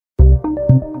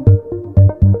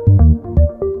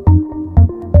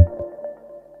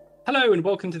Hello and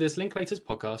welcome to this Linklaters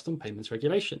podcast on payments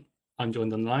regulation. I'm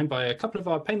joined on the line by a couple of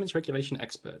our payments regulation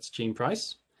experts, Jean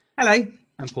Price. Hello.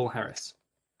 And Paul Harris.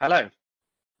 Hello.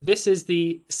 This is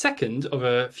the second of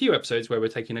a few episodes where we're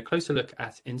taking a closer look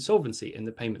at insolvency in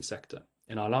the payment sector.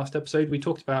 In our last episode, we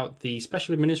talked about the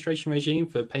special administration regime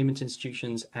for payment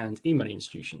institutions and e-money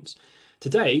institutions.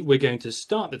 Today, we're going to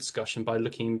start the discussion by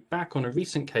looking back on a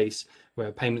recent case where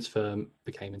a payments firm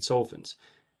became insolvent.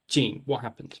 Jean, what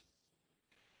happened?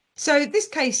 So this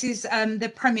case is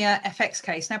the Premier FX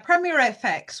case. Now, Premier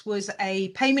FX was a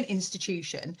payment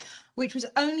institution which was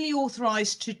only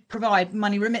authorised to provide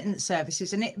money remittance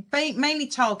services, and it mainly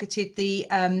targeted the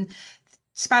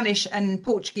Spanish and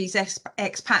Portuguese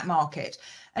expat market.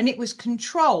 And it was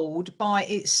controlled by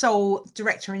its sole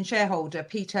director and shareholder,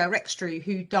 Peter Rextru,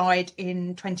 who died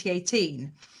in 2018.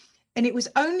 And it was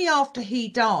only after he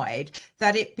died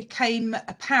that it became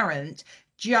apparent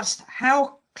just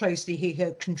how closely he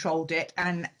had controlled it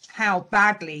and how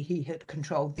badly he had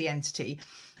controlled the entity.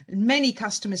 Many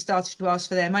customers started to ask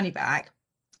for their money back,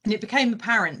 and it became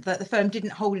apparent that the firm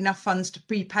didn't hold enough funds to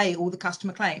prepay all the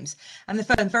customer claims, and the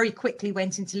firm very quickly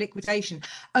went into liquidation,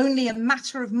 only a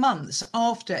matter of months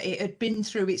after it had been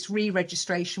through its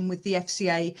re-registration with the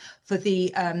FCA for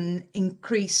the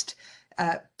increased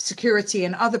security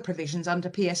and other provisions under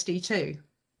PSD2.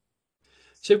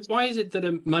 So why is it that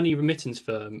a money remittance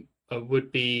firm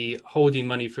would be holding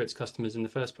money for its customers in the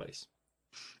first place?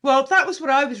 Well, that was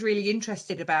what I was really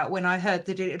interested about when I heard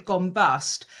that it had gone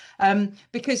bust,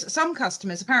 because some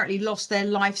customers apparently lost their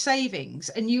life savings.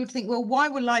 And you would think, well, why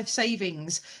were life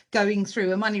savings going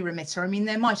through a money remitter? I mean,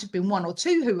 there might have been one or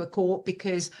two who were caught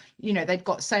because, you know, they'd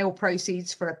got sale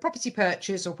proceeds for a property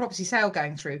purchase or property sale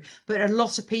going through, but a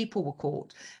lot of people were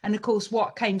caught. And of course,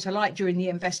 what came to light during the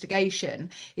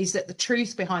investigation is that the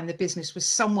truth behind the business was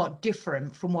somewhat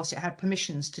different from what it had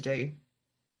permissions to do.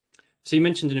 So you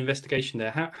mentioned an investigation there.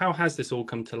 How has this all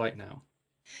come to light now?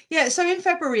 Yeah, so in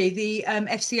February, the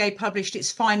FCA published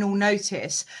its final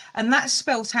notice, and that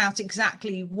spelt out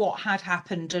exactly what had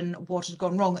happened and what had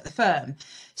gone wrong at the firm.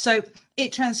 So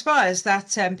it transpires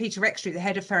that Peter Rextru, the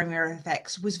head of Premier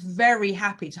FX, was very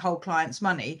happy to hold clients'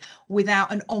 money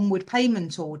without an onward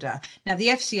payment order. Now, the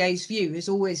FCA's view has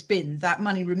always been that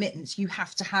money remittance, you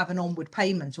have to have an onward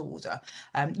payment order.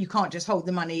 You can't just hold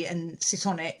the money and sit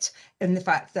on it, and the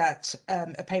fact that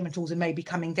a payment order may be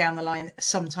coming down the line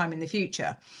sometime in the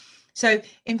future. So,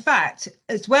 in fact,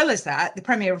 as well as that, the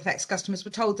Premier FX customers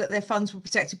were told that their funds were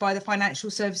protected by the Financial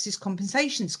Services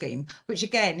Compensation Scheme, which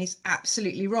again is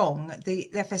absolutely wrong. The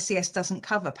FSCS doesn't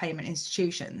cover payment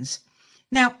institutions.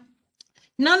 Now,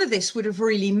 none of this would have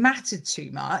really mattered too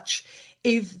much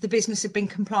if the business had been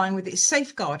complying with its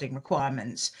safeguarding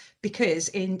requirements, because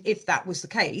if that was the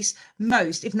case,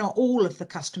 most, if not all, of the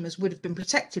customers would have been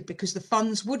protected because the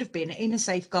funds would have been in a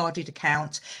safeguarded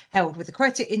account held with a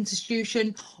credit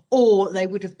institution, or they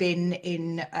would have been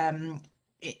in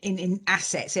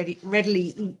assets,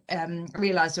 readily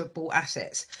realizable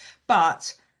assets.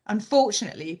 But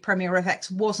unfortunately, Premier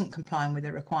FX wasn't complying with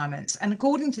the requirements. And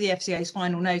according to the FCA's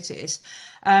final notice,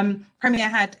 Premier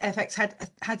FX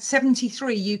had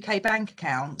 73 UK bank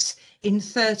accounts in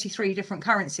 33 different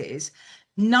currencies,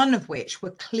 none of which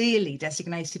were clearly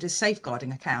designated as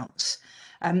safeguarding accounts.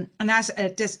 And as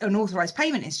an authorised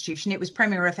payment institution, it was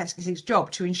Premier FX's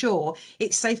job to ensure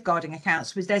its safeguarding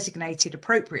accounts was designated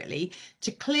appropriately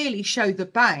to clearly show the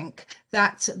bank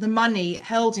that the money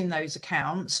held in those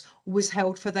accounts was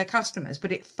held for their customers,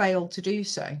 but it failed to do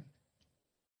so.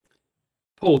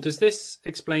 Paul, does this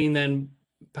explain then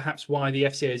perhaps why the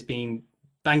FCA has been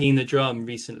banging the drum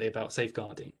recently about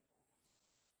safeguarding?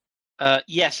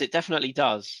 Yes, it definitely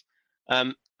does.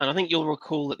 And I think you'll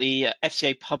recall that the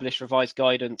FCA published revised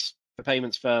guidance for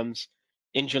payments firms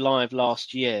in July of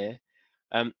last year,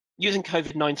 using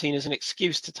COVID-19 as an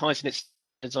excuse to tighten its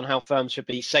standards on how firms should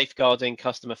be safeguarding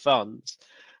customer funds,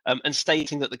 and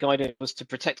stating that the guidance was to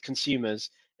protect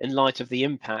consumers in light of the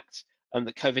impact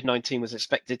that COVID-19 was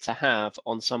expected to have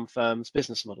on some firms'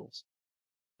 business models.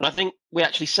 And I think we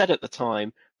actually said at the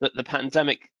time that the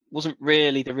pandemic wasn't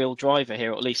really the real driver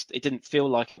here, or at least it didn't feel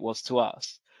like it was to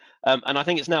us. And I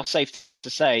think it's now safe to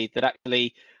say that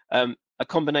actually a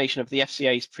combination of the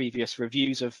FCA's previous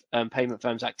reviews of payment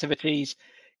firms' activities,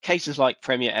 cases like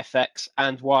Premier FX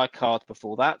and Wirecard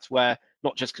before that, where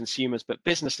not just consumers but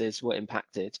businesses were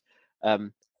impacted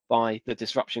by the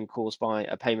disruption caused by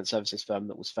a payment services firm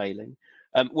that was failing,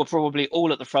 were probably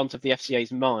all at the front of the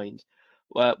FCA's mind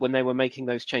when they were making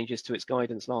those changes to its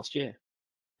guidance last year.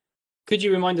 Could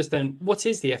you remind us then, what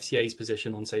is the FCA's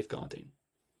position on safeguarding?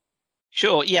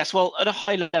 Sure, yes. Well, at a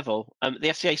high level, the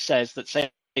FCA says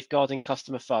that safeguarding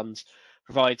customer funds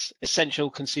provides essential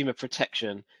consumer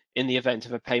protection in the event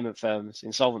of a payment firm's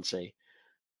insolvency.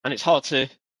 And it's hard to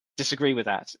disagree with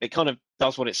that. It kind of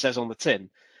does what it says on the tin.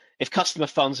 If customer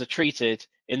funds are treated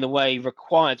in the way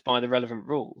required by the relevant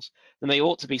rules, then they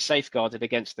ought to be safeguarded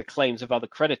against the claims of other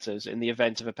creditors in the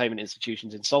event of a payment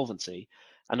institution's insolvency,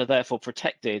 and are therefore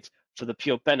protected for the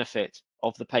pure benefit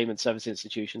of the payment service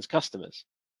institution's customers.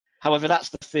 However, that's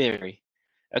the theory.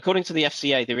 According to the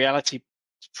FCA, the reality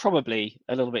is probably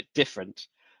a little bit different.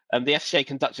 The FCA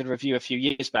conducted a review a few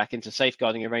years back into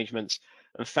safeguarding arrangements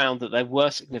and found that there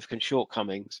were significant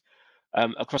shortcomings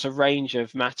across a range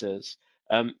of matters,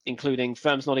 including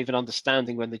firms not even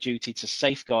understanding when the duty to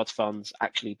safeguard funds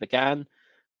actually began,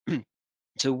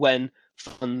 to when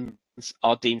funds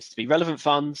are deemed to be relevant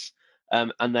funds,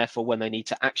 and therefore when they need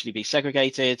to actually be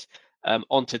segregated,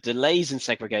 onto delays in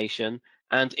segregation,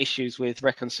 and issues with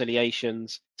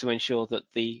reconciliations to ensure that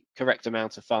the correct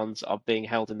amount of funds are being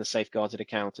held in the safeguarded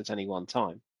account at any one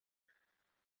time.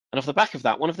 And off the back of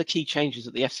that, one of the key changes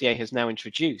that the FCA has now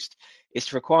introduced is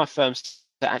to require firms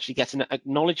to actually get an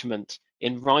acknowledgement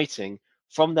in writing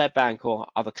from their bank or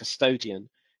other custodian,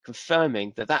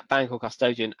 confirming that that bank or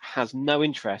custodian has no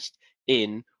interest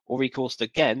in or recourse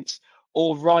against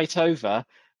or right over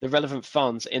the relevant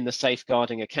funds in the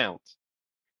safeguarding account.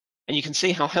 And you can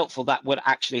see how helpful that would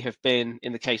actually have been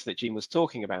in the case that Jean was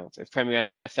talking about, if Premier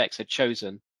FX had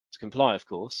chosen to comply, of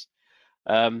course,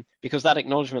 because that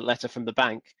acknowledgement letter from the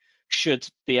bank should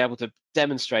be able to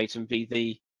demonstrate and be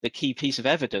the key piece of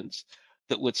evidence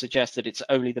that would suggest that it's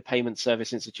only the payment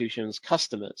service institution's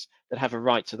customers that have a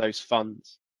right to those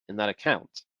funds in that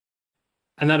account.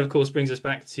 And that, of course, brings us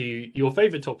back to your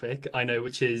favorite topic, I know,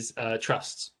 which is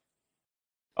trusts.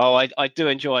 Oh, I do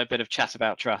enjoy a bit of chat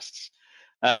about trusts.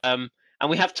 And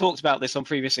we have talked about this on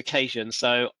previous occasions.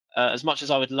 So as much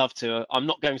as I would love to, I'm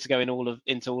not going to go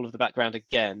into all of the background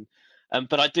again.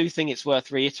 But I do think it's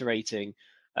worth reiterating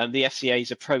the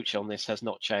FCA's approach on this has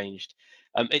not changed.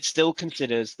 It still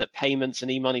considers that payments and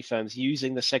e-money firms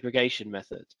using the segregation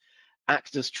method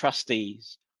act as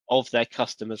trustees of their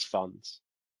customers' funds.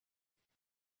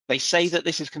 They say that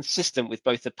this is consistent with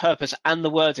both the purpose and the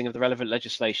wording of the relevant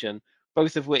legislation,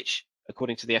 both of which,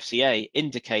 according to the FCA,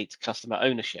 indicate customer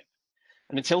ownership.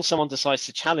 And until someone decides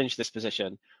to challenge this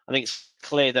position, I think it's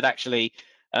clear that actually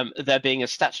there being a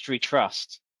statutory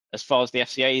trust, as far as the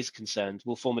FCA is concerned,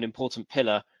 will form an important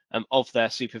pillar of their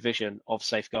supervision of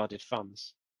safeguarded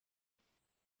funds.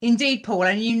 Indeed, Paul,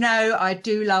 and you know I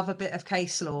do love a bit of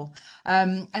case law.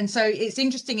 And so it's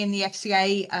interesting in the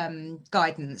FCA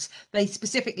guidance, they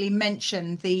specifically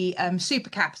mentioned the super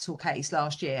capital case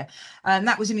last year. And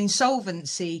that was an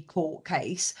insolvency court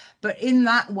case. But in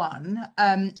that one,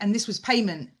 and this was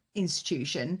payment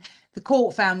institution, the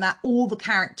court found that all the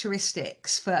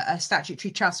characteristics for a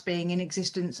statutory trust being in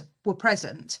existence were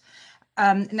present.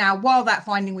 Now, while that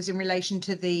finding was in relation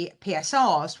to the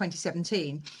PSRs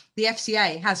 2017, the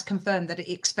FCA has confirmed that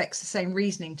it expects the same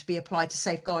reasoning to be applied to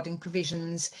safeguarding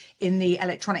provisions in the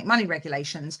electronic money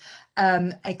regulations,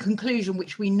 a conclusion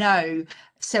which we know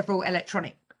several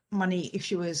electronic money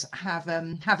issuers have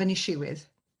an issue with.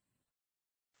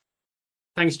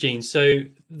 Thanks, Jean. So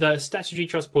the statutory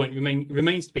trust point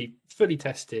remains to be fully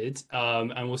tested,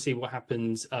 and we'll see what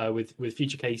happens with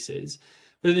future cases.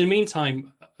 But in the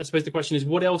meantime, I suppose the question is,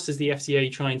 what else is the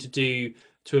FCA trying to do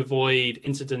to avoid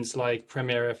incidents like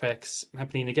Premier FX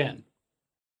happening again?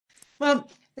 Well,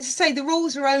 as I say, the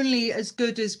rules are only as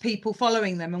good as people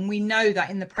following them. And we know that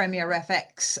in the Premier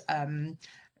FX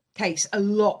case, a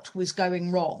lot was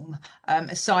going wrong,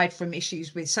 aside from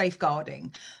issues with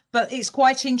safeguarding. But it's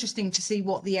quite interesting to see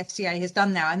what the FCA has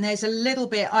done now. And there's a little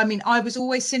bit, I mean, I was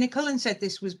always cynical and said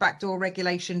this was backdoor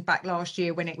regulation back last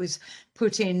year when it was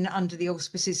put in under the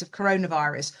auspices of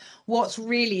coronavirus. What's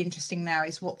really interesting now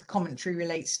is what the commentary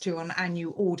relates to on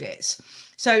annual audits.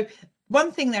 So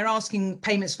one thing they're asking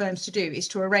payments firms to do is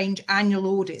to arrange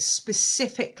annual audits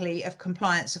specifically of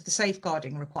compliance of the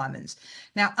safeguarding requirements.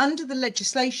 Now, under the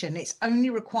legislation, it's only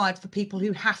required for people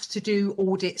who have to do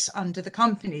audits under the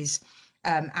Companies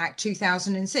Act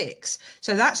 2006.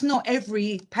 So that's not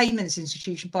every payments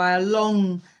institution by a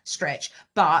long stretch,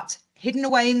 but hidden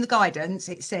away in the guidance,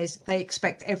 it says they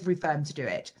expect every firm to do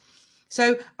it.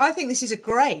 So I think this is a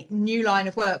great new line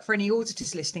of work for any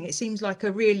auditors listening. It seems like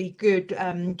a really good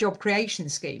job creation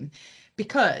scheme,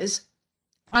 because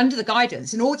under the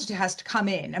guidance, an auditor has to come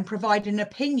in and provide an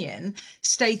opinion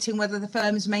stating whether the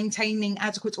firm is maintaining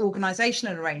adequate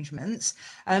organisational arrangements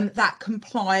that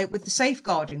comply with the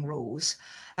safeguarding rules.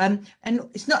 And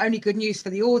it's not only good news for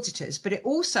the auditors, but it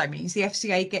also means the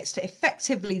FCA gets to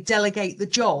effectively delegate the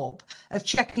job of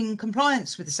checking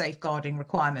compliance with the safeguarding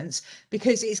requirements,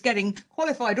 because it's getting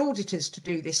qualified auditors to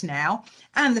do this now,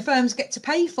 and the firms get to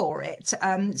pay for it.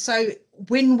 So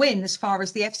win-win as far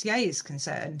as the FCA is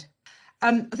concerned.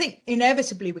 I think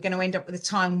inevitably we're going to end up with a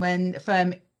time when a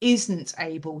firm isn't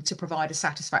able to provide a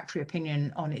satisfactory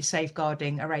opinion on its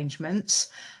safeguarding arrangements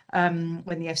when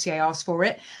the FCA asks for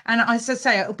it. And as I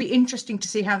say, it'll be interesting to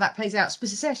see how that plays out,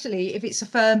 especially if it's a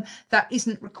firm that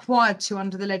isn't required to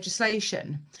under the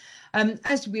legislation.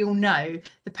 As we all know,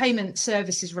 the payment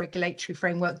services regulatory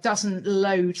framework doesn't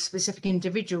load specific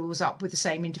individuals up with the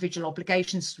same individual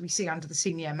obligations we see under the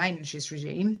senior managers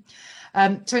regime.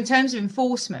 So in terms of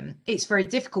enforcement, it's very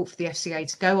difficult for the FCA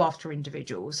to go after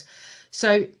individuals.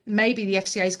 So maybe the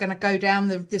FCA is going to go down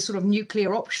the sort of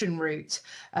nuclear option route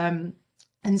and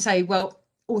say, well,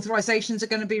 authorisations are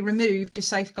going to be removed if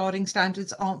safeguarding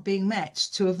standards aren't being met,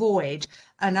 to avoid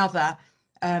another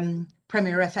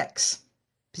Premier FX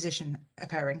position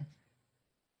occurring.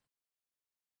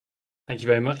 Thank you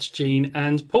very much, Jean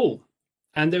and Paul.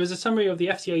 And there is a summary of the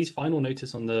FCA's final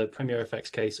notice on the Premier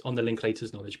FX case on the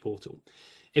Linklaters Knowledge portal.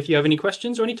 If you have any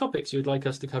questions or any topics you would like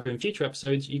us to cover in future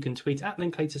episodes, you can tweet at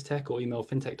Linklaters Tech or email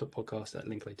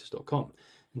fintech.podcast@linklaters.com.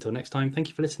 Until next time, thank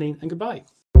you for listening and goodbye.